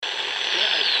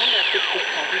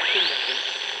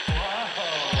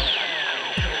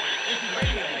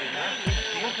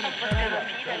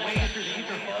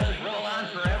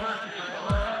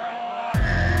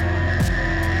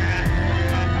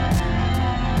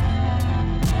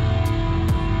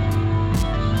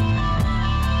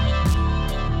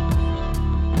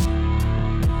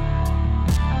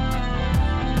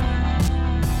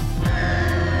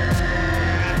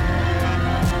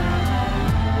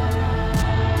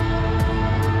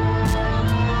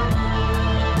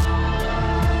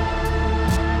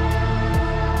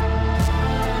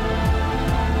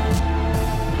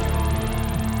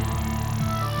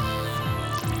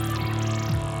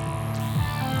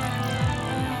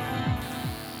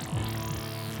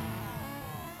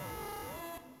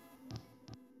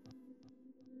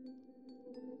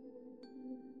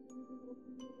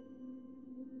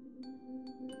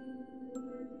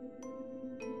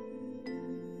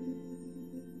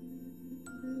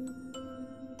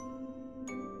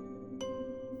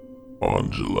On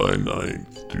July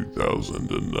 9th,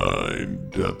 2009,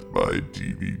 Death by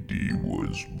DVD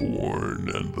was born,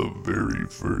 and the very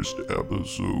first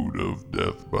episode of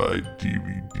Death by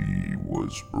DVD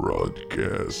was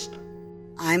broadcast.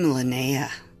 I'm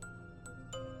Linnea,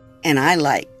 and I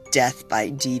like Death by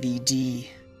DVD.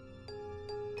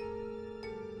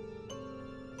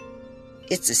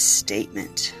 It's a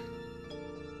statement.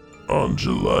 On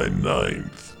July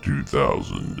 9th,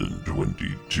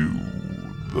 2022,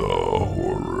 the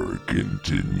horror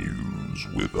continues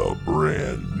with a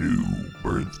brand new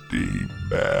birthday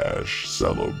bash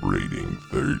celebrating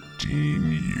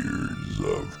 13 years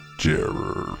of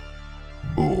terror.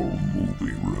 Bull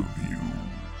movie reviews.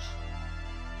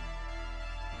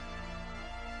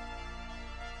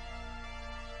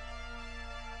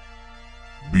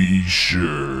 Be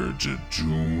sure to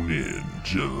tune in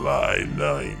July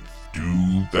 9th,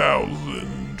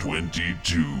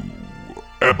 2022.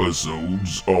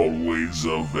 Episodes always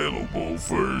available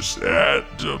first at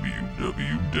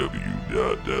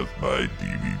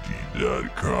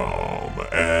www.deathbydvd.com,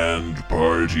 and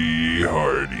party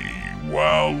hardy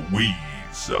while we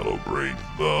celebrate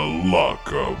the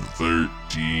luck of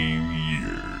 13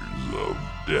 years of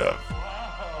death.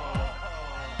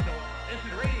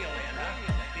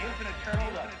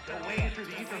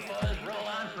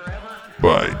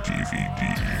 By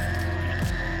DVD.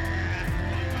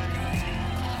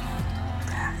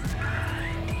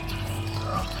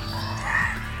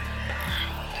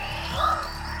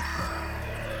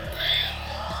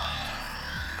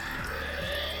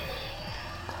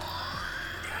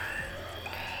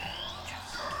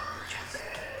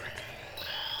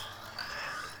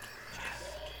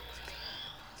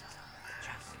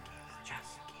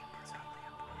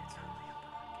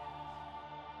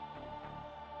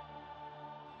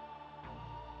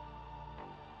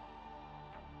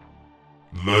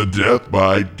 The Death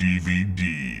by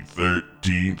DVD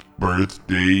 13th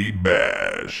Birthday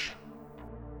Bash.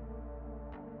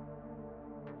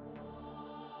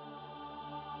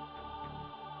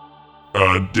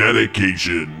 A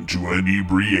dedication to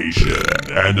inebriation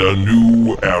and a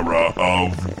new era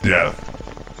of death.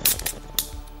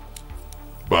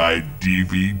 By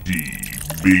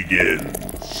DVD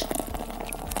begins.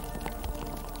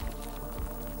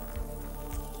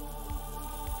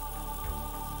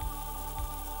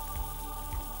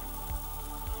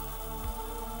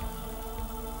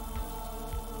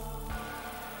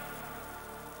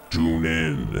 Tune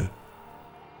in.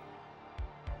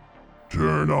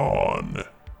 Turn on.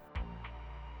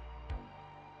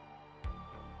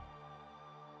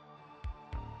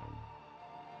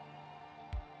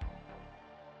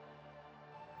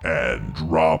 And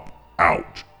drop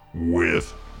out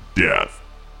with death.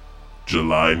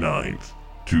 July 9th,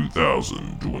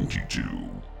 2022.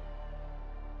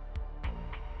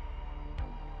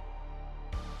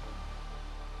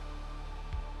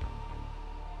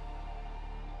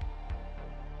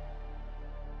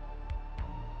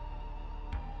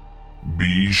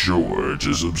 Be sure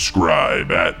to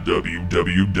subscribe at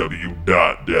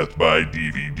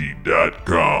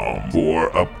www.deathbydvd.com for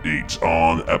updates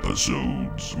on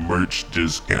episodes, merch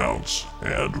discounts,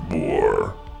 and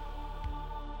more.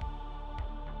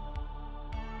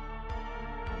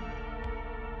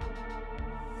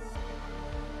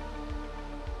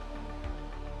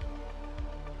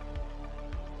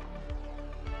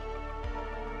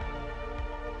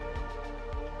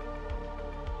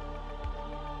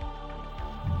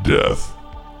 Death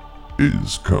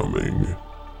is coming.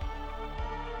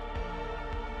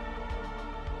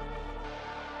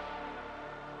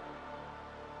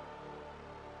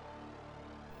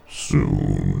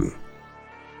 Soon.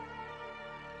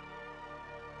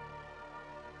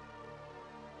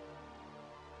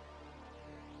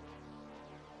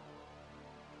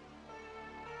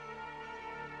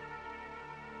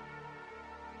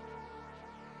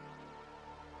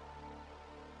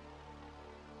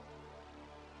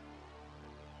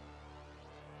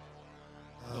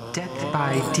 Death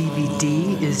by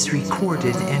DVD is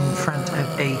recorded in front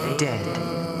of a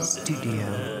dead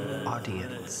studio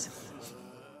audience.